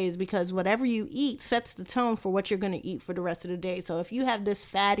of the day is because whatever you eat sets the tone for what you're going to eat for the rest of the day. So if you have this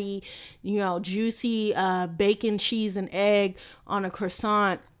fatty, juicy bacon, cheese, and egg on a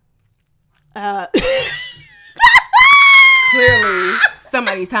croissant, clearly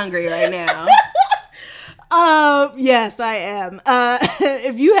somebody's hungry right now. Yes, I am.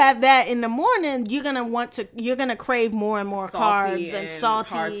 If you have that in the morning, you're gonna crave more and more carbs and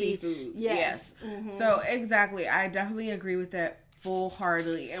salty foods. Yes. So exactly, I definitely agree with that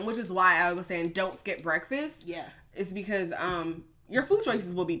full-heartedly, and which is why I was saying don't skip breakfast. Yeah, it's because your food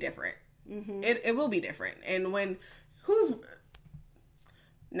choices will be different. It will be different, and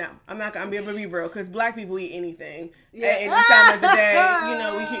no, I'm not going to be able to be real because black people eat anything at any time of the day.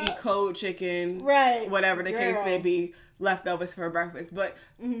 We can eat cold chicken, right? Whatever the case may be, leftovers for breakfast. But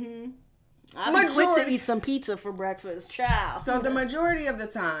I'm quick to eat some pizza for breakfast, child. So the majority of the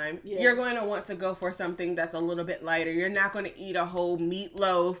time, you're going to want to go for something that's a little bit lighter. You're not going to eat a whole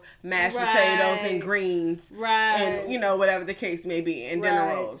meatloaf, mashed potatoes, and greens, and whatever the case may be, and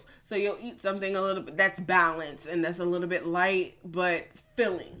dinner rolls. So you'll eat something a little bit that's balanced and that's a little bit light but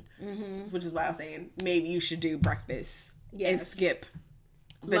filling, which is why I was saying maybe you should do breakfast and skip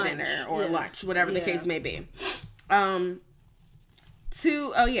the dinner or lunch, whatever the case may be.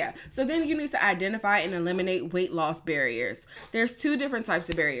 So then you need to identify and eliminate weight loss barriers. There's two different types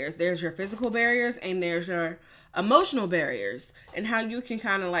of barriers. There's your physical barriers and there's your emotional barriers. And how you can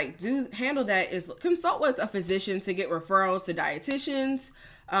kind of like handle that is consult with a physician to get referrals to dietitians,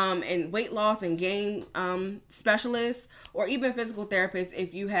 and weight loss and gain specialists, or even physical therapists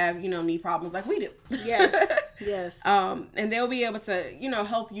if you have knee problems like we do. Yes. And they'll be able to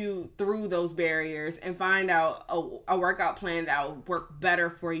help you through those barriers and find out a workout plan that will work better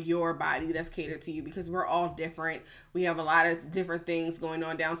for your body that's catered to you, because we're all different. We have a lot of different things going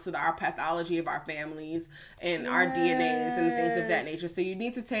on down to our pathology of our families and our DNAs and things of that nature. So you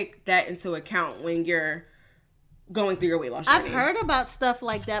need to take that into account when you're going through your weight loss journey. I've heard about stuff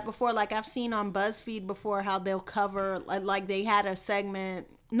like that before. Like I've seen on BuzzFeed before how they'll cover like they had a segment,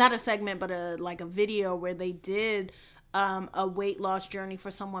 not a segment, but a video where they did a weight loss journey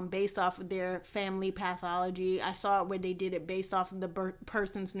for someone based off of their family pathology. I saw it where they did it based off of the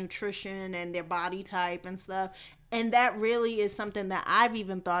person's nutrition and their body type and stuff. And that really is something that I've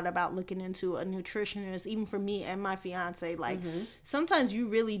even thought about looking into, a nutritionist, even for me and my fiance. Like, sometimes you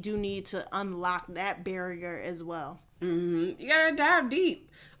really do need to unlock that barrier as well. You gotta dive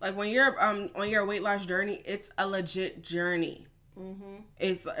deep. Like, when you're on your weight loss journey, it's a legit journey.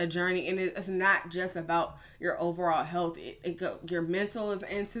 It's a journey, and it's not just about your overall health. Your mental is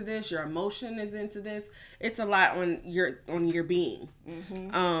into this, your emotion is into this. It's a lot on your being.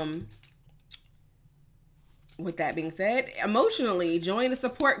 with that being said, emotionally, join a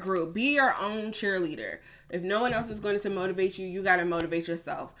support group. Be your own cheerleader. If no one else is going to motivate you, you got to motivate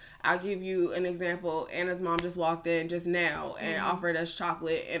yourself. I'll give you an example. Anna's mom just walked in just now and offered us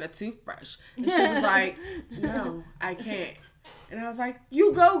chocolate and a toothbrush. And she was like, no, I can't. And I was like,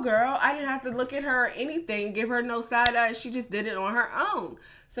 you go, girl. I didn't have to look at her or anything, give her no side eye. She just did it on her own.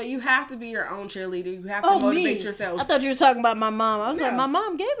 So you have to be your own cheerleader. You have to motivate yourself. I thought you were talking about my mom. I was like, my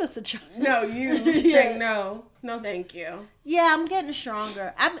mom gave us a chocolate. No, you think no. No, thank you. Yeah, I'm getting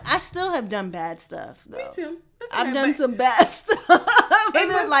stronger. I still have done bad stuff, though. Me too. I've done some bad stuff.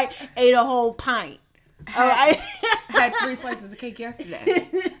 I was like, ate a whole pint. I had 3 slices of cake yesterday,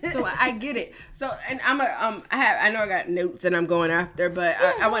 so I get it. So, and I know I got notes and I'm going after, but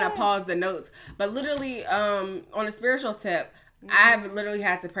I want to pause the notes. But literally, on a spiritual tip, I've literally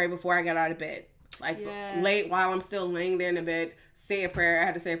had to pray before I got out of bed, late while I'm still laying there in the bed. Say a prayer. I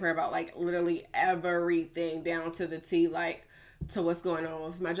had to say a prayer about like literally everything down to the T, like to what's going on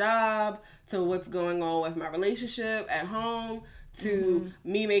with my job, to what's going on with my relationship at home, to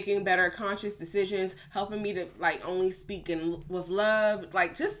me making better conscious decisions, helping me to like only speak with love,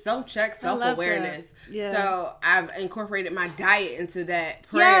 like just self-check, self-awareness. Yeah. So I've incorporated my diet into that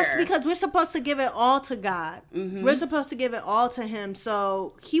prayer. Yes, because we're supposed to give it all to God. We're supposed to give it all to him.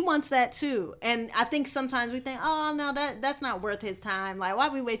 So he wants that too. And I think sometimes we think, oh no, that's not worth his time. Like, why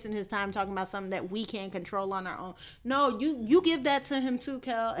are we wasting his time talking about something that we can't control on our own? No, you give that to him too,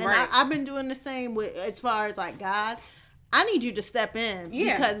 Kel. And right. I've been doing the same with as far as like God. I need you to step in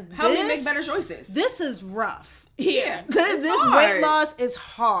because help me make better choices. This is rough. Yeah, this weight loss is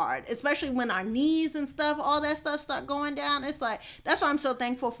hard, especially when our knees and stuff, all that stuff start going down. It's like, that's why I'm so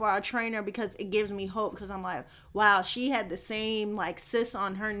thankful for our trainer, because it gives me hope, because I'm like, wow, she had the same like cyst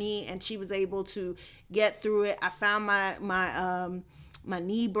on her knee and she was able to get through it. I found my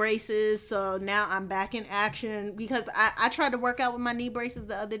knee braces, so now I'm back in action, because I tried to work out with my knee braces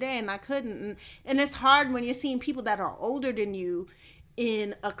the other day and I couldn't, and it's hard when you're seeing people that are older than you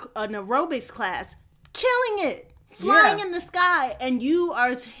in an aerobics class killing it, flying in the sky, and you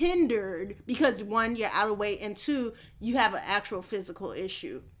are hindered because 1, you're out of weight, and 2, you have an actual physical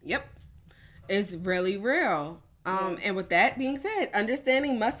issue. Yep, it's really real. And with that being said,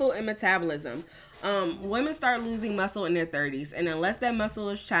 understanding muscle and metabolism. Women start losing muscle in their 30s, and unless that muscle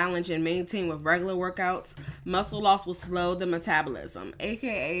is challenged and maintained with regular workouts, muscle loss will slow the metabolism,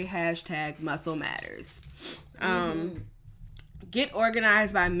 aka #muscle matters. Get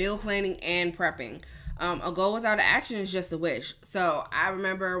organized by meal planning and prepping. A goal without action is just a wish. So I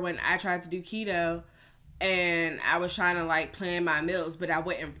remember when I tried to do keto and I was trying to like plan my meals, but I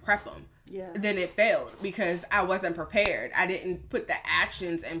wouldn't prep them. Yeah. Then it failed because I wasn't prepared. I didn't put the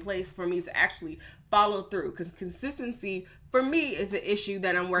actions in place for me to actually follow through. Because consistency for me is the issue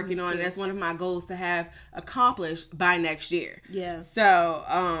that I'm working on. And that's one of my goals to have accomplished by next year. Yeah.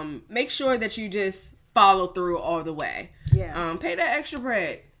 So make sure that you just follow through all the way. Yeah. Pay that extra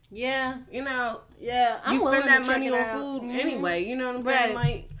bread. Yeah. You know. Yeah. You spend that money on food anyway. You know what I'm saying?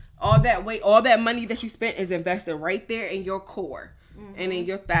 Like all that weight, all that money that you spent is invested right there in your core. And in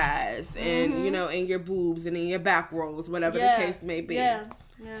your thighs, and you know, in your boobs, and in your back rolls, whatever the case may be. Yeah,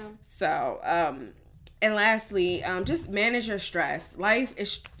 yeah. So, and lastly, just manage your stress. Life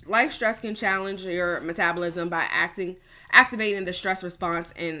stress can challenge your metabolism by activating the stress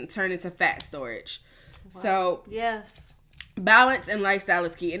response and turn into fat storage. Wow. So, yes, balance and lifestyle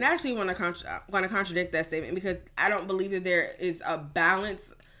is key. And I actually want to contradict that statement, because I don't believe that there is a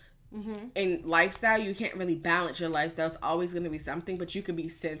balance. In lifestyle. You can't really balance your lifestyle. It's always going to be something, but you can be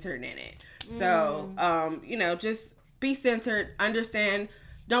centered in it. So, you know, just be centered, understand,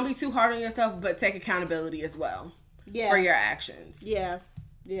 don't be too hard on yourself, but take accountability as well for your actions. Yeah.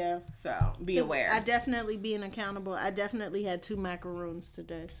 Yeah. So be aware. I definitely being accountable. I definitely had 2 macaroons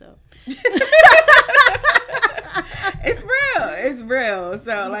today, so. It's real.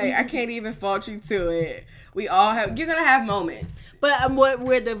 So like, I can't even fault you to it. You're going to have moments. But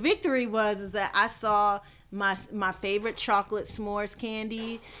where the victory was is that I saw my favorite chocolate s'mores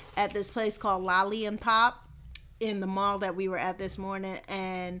candy at this place called Lolly and Pop in the mall that we were at this morning.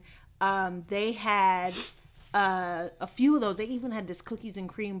 And they had a few of those. They even had this cookies and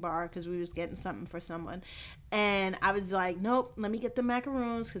cream bar because we was getting something for someone. And I was like, nope, let me get the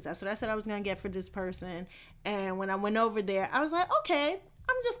macaroons, because that's what I said I was going to get for this person. And when I went over there, I was like, okay,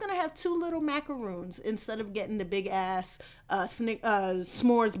 I'm just going to have 2 little macaroons instead of getting the big ass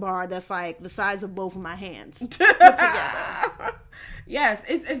s'mores bar that's like the size of both of my hands put together. Yes,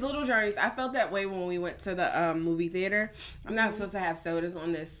 it's little journeys. I felt that way when we went to the movie theater. I'm not supposed to have sodas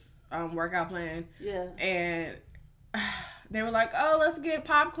on this workout plan. Yeah. And they were like, oh, let's get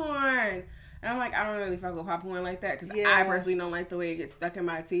popcorn. And I'm like, I don't really fuck with popcorn like that because I personally don't like the way it gets stuck in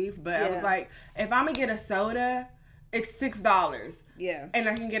my teeth. But I was like, if I'm going to get a soda, it's $6. Yeah. And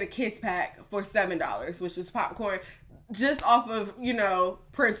I can get a Kids pack for $7, which was popcorn. Just off of,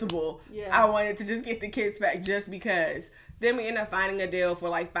 principle. Yeah. I wanted to just get the Kids pack just because. Then we ended up finding a deal for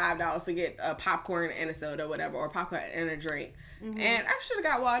like $5 to get a popcorn and a soda, whatever, or popcorn and a drink. Mm-hmm. And I should have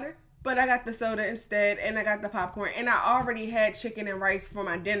got water, but I got the soda instead, and I got the popcorn, and I already had chicken and rice for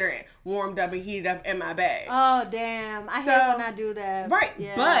my dinner warmed up and heated up in my bag. Oh, damn. I hate when I do that. Right.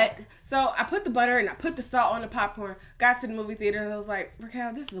 Yeah. But, so I put the butter and I put the salt on the popcorn, got to the movie theater, and I was like,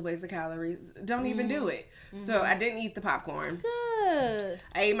 Raquel, this is a waste of calories. Don't even do it. Mm-hmm. So I didn't eat the popcorn. Good.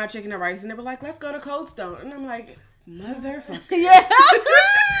 I ate my chicken and rice, and they were like, let's go to Cold Stone. And I'm like, motherfucker. Yeah.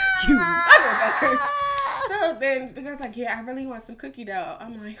 You motherfuckers. So then the girl's like, yeah, I really want some cookie dough.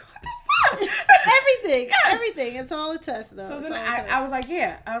 I'm like, what the fuck? Everything. It's all a test, though. So then I was like,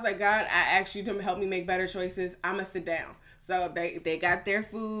 God, I asked you to help me make better choices. I'm going to sit down. So they got their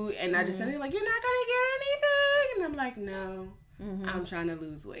food, and I just said, like, you're not going to get anything? And I'm like, no, I'm trying to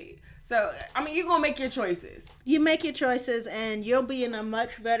lose weight. So, I mean, you're going to make your choices. You make your choices, and you'll be in a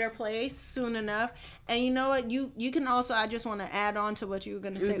much better place soon enough. And you know what? You can also, I just want to add on to what you were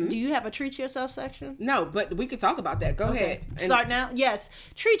going to say. Do you have a treat yourself section? No, but we could talk about that. Go ahead. Start now? Yes.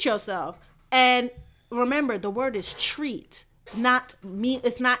 Treat yourself. And remember, the word is treat. Not me.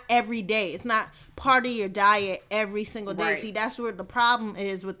 It's not every day. It's not part of your diet every single day. Right. See, that's where the problem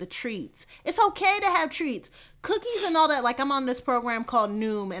is with the treats. It's okay to have treats. Cookies and all that. Like, I'm on this program called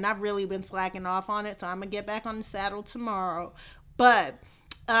Noom, and I've really been slacking off on it, so I'm going to get back on the saddle tomorrow. But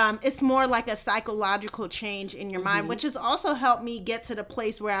it's more like a psychological change in your mind, which has also helped me get to the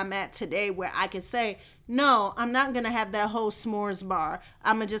place where I'm at today, where I can say, no, I'm not going to have that whole s'mores bar.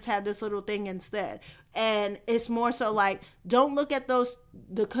 I'm going to just have this little thing instead. And it's more so like, don't look at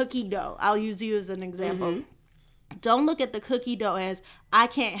the cookie dough. I'll use you as an example. Don't look at the cookie dough as, I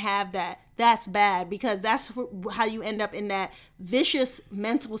can't have that. That's bad, because that's how you end up in that vicious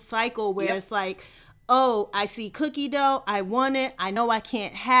mental cycle where it's like, oh, I see cookie dough, I want it, I know I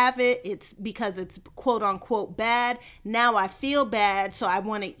can't have it, it's because it's quote unquote bad. Now I feel bad, so I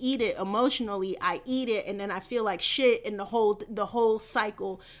want to eat it emotionally. I eat it, and then I feel like shit, and the whole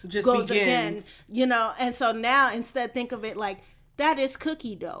cycle just goes begins again. And so now instead, think of it like, that is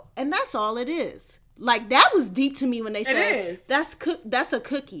cookie dough, and that's all it is. Like, that was deep to me when they said that's a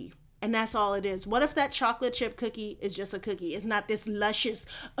cookie. And that's all it is. What if that chocolate chip cookie is just a cookie? It's not this luscious,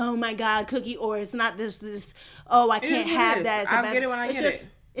 oh my God, cookie, or it's not this oh, I can't have that. I'll get it when I get it.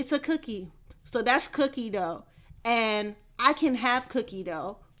 It's a cookie. So that's cookie dough. And I can have cookie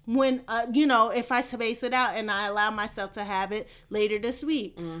dough when, if I space it out and I allow myself to have it later this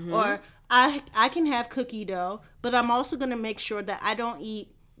week. Or I can have cookie dough, but I'm also going to make sure that I don't eat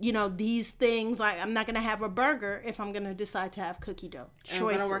these things. Like, I'm not going to have a burger if I'm going to decide to have cookie dough. And I'm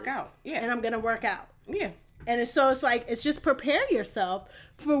going to work out. Yeah. And I'm going to work out. Yeah. And it's like, it's just prepare yourself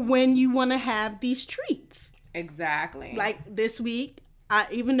for when you want to have these treats. Exactly. Like this week,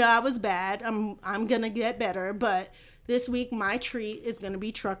 even though I was bad, I'm going to get better. But this week, my treat is going to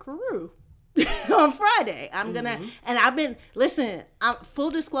be Truckaroo. On Friday. I'm going to, and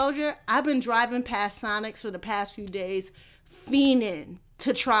full disclosure, I've been driving past Sonic's for the past few days, fiending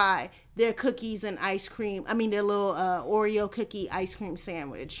to try their cookies and ice cream. I mean, their little Oreo cookie ice cream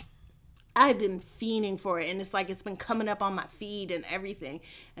sandwich. I've been fiending for it, and it's like it's been coming up on my feed and everything.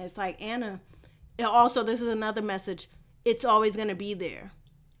 And it's like, Anna, also, this is another message. It's always going to be there.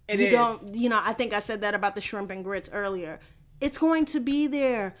 It is. I think I said that about the shrimp and grits earlier. It's going to be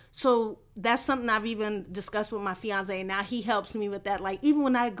there. So that's something I've even discussed with my fiance, and now he helps me with that. Like, even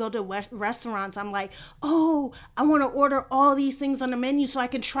when I go to restaurants, I'm like, oh, I want to order all these things on the menu so I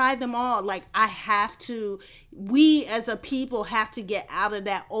can try them all. Like, we as a people have to get out of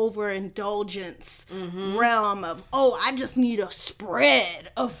that overindulgence realm of, oh, I just need a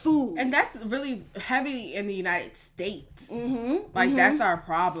spread of food. And that's really heavy in the United States. That's our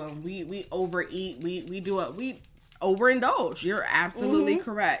problem. We overeat. We overindulge. You're absolutely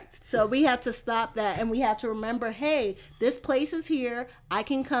correct. So we have to stop that, and we have to remember, hey, this place is here. I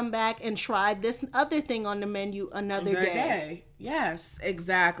can come back and try this other thing on the menu another day. Yes,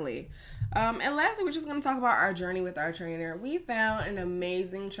 exactly. And lastly, we're just going to talk about our journey with our trainer. We found an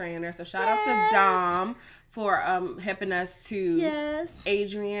amazing trainer. So shout out to Dom for hipping us to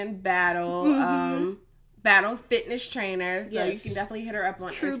Adrian Battle. Battle Fitness Trainer. So Yes. you can definitely hit her up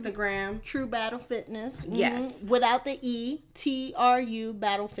on Instagram. True Battle Fitness. Yes. Without the E. TRU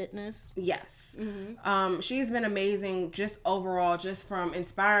Battle Fitness. Yes. She's been amazing just overall, just from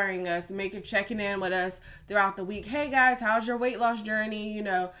inspiring us, checking in with us throughout the week. Hey guys, how's your weight loss journey? You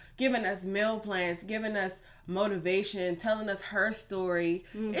know, giving us meal plans, giving us motivation, telling us her story.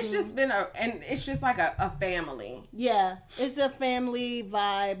 It's just been it's just like a family. Yeah, it's a family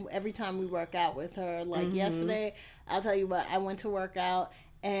vibe every time we work out with her. Like yesterday, I'll tell you what, I went to work out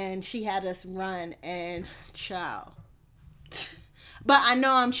and she had us run, and child. But I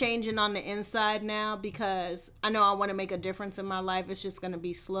know I'm changing on the inside now because I know I want to make a difference in my life. It's just going to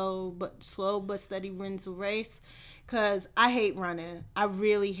be slow but steady wins the race, because I hate running. I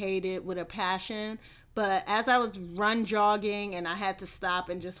really hate it with a passion. But as I was jogging and I had to stop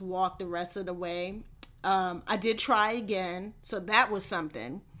and just walk the rest of the way, I did try again. So that was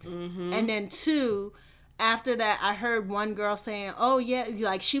something. And then 2, after that, I heard one girl saying, oh yeah,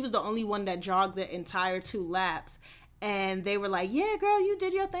 like she was the only one that jogged the entire 2 laps. And they were like, yeah, girl, you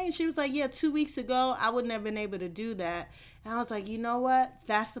did your thing. She was like, yeah, 2 weeks ago, I wouldn't have been able to do that. And I was like, you know what?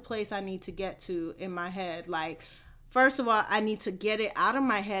 That's the place I need to get to in my head. Like, first of all, I need to get it out of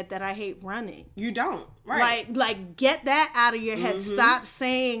my head that I hate running. You don't, right? Like get that out of your head. Stop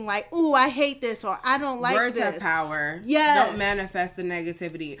saying like, "Ooh, I hate this," or "I don't like Words this." Words of power. Yes. Don't manifest the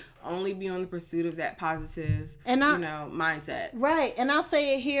negativity. Only be on the pursuit of that positive, mindset. Right. And I'll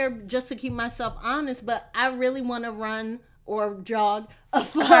say it here just to keep myself honest, but I really want to run or jog a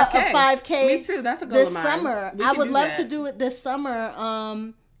 5K. Me too. That's a goal of mine. This summer. I would love to do it this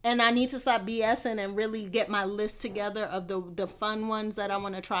summer. And I need to stop BSing and really get my list together of the fun ones that I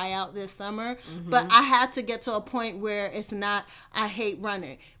want to try out this summer. But I had to get to a point where it's not, I hate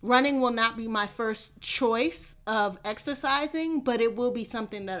running. Running will not be my first choice of exercising, but it will be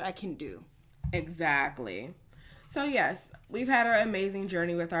something that I can do. Exactly. So yes, we've had our amazing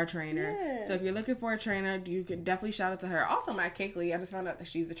journey with our trainer. Yes. So if you're looking for a trainer, you can definitely shout out to her. Also, my cake lady, I just found out that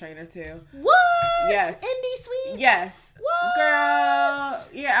she's the trainer too. What? Yes. Indie Sweet? Yes. What? Girl.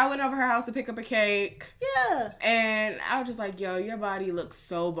 Yeah, I went over her house to pick up a cake. Yeah. And I was just like, yo, your body looks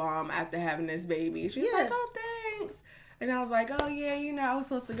so bomb after having this baby. She was like, oh, thanks. And I was like, oh, yeah, I was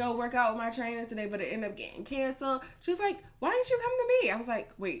supposed to go work out with my trainer today, but it ended up getting canceled. She was like, why didn't you come to me? I was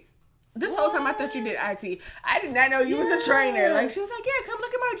like, wait. This whole time I thought you did IT. I did not know you was a trainer. Like, she was like, yeah, come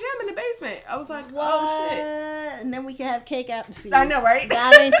look at my gym in the basement. I was like, oh, shit. And then we can have cake after season. I know, right?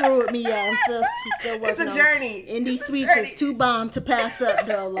 God ain't through with me yet. He's still working. It's a journey. Indie Sweets is too bomb to pass up,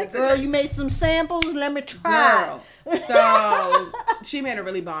 though. Like, girl, you made some samples. Let me try. Girl. So she made a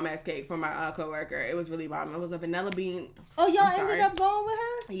really bomb ass cake for my coworker. It was really bomb. It was a vanilla bean. Oh, y'all ended up going with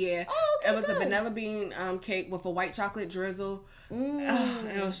her? Yeah. Oh, okay, it was a vanilla bean cake with a white chocolate drizzle. And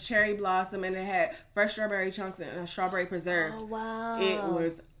it was cherry blossom, and it had fresh strawberry chunks and a strawberry preserve. Oh, wow. It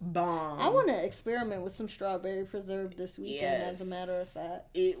was bomb. I want to experiment with some strawberry preserve this weekend, as a matter of fact.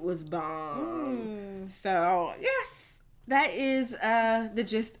 It was bomb. So, yes. That is the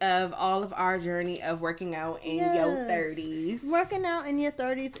gist of all of our journey of working out in your 30s. Working out in your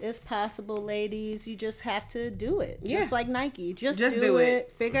 30s is possible, ladies. You just have to do it. Yeah. Just like Nike. Just do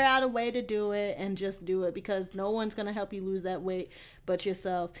it. Figure out a way to do it and just do it, because no one's going to help you lose that weight but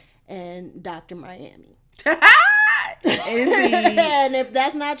yourself and Dr. Miami. Indeed. And if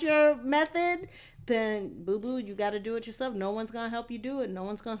that's not your method, then boo-boo, you got to do it yourself. No one's going to help you do it. No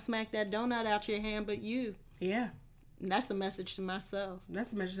one's going to smack that donut out your hand but you. Yeah. And that's a message to myself.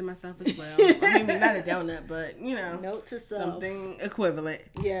 That's a message to myself as well. I mean, not a donut, but, note to self. Something equivalent.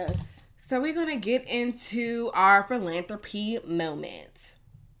 Yes. So we're going to get into our philanthropy moment.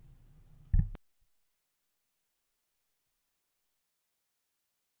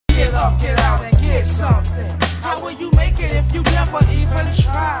 Get up, get out, and get something. How will you make it if you never even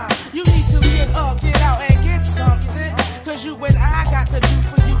try? You need to get up, get out, and get something. Cause you and I got to do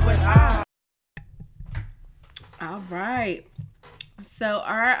for you and I. All right. So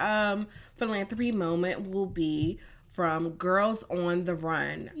our philanthropy moment will be from Girls on the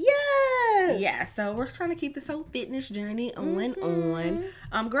Run. Yes. Yeah, so we're trying to keep this whole fitness journey on.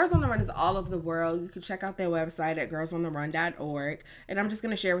 Girls on the Run is all over the world. You can check out their website at girlsontherun.org. And I'm just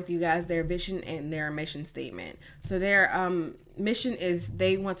going to share with you guys their vision and their mission statement. So their mission is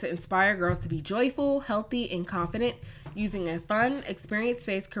they want to inspire girls to be joyful, healthy, and confident using a fun,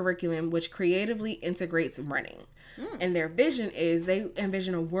 experience-based curriculum which creatively integrates running. And their vision is they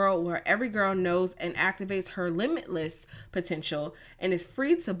envision a world where every girl knows and activates her limitless potential and is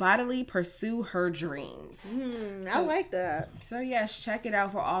free to bodily pursue her dreams. I like that. So yes, check it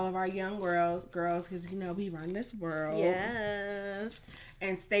out for all of our young girls, because we run this world. Yes.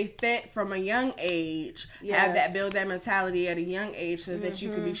 and stay fit from a young age. Yes. Build that mentality at a young age so that you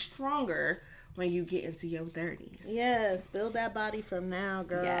can be stronger when you get into your 30s. Yes, build that body from now,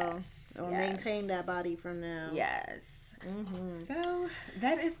 girl. Yes. Or maintain that body from now. Yes. So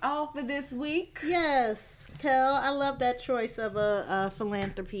that is all for this week. Yes, Kel, I love that choice of a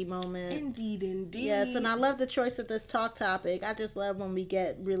philanthropy moment. Indeed. Yes, and I love the choice of this talk topic. I just love when we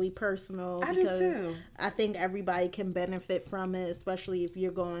get really personal. I do too. I think everybody can benefit from it, especially if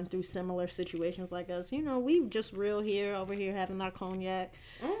you're going through similar situations like us. You know, we just real here, over here having our cognac,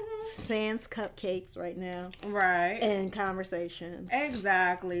 sans cupcakes right now. Right. And conversations.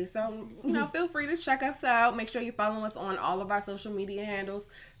 Exactly. So, you know, feel free to check us out. Make sure you follow us on all of our social media handles.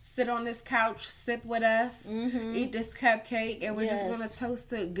 Sit on this couch, sip with us, eat this cupcake, and we're just going to toast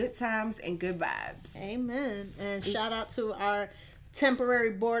to good times and good vibes. Amen. And shout out to our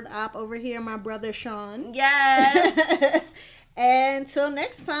temporary board op over here, my brother Sean. Yes. And until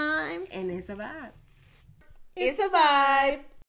next time. And it's a vibe. It's a vibe.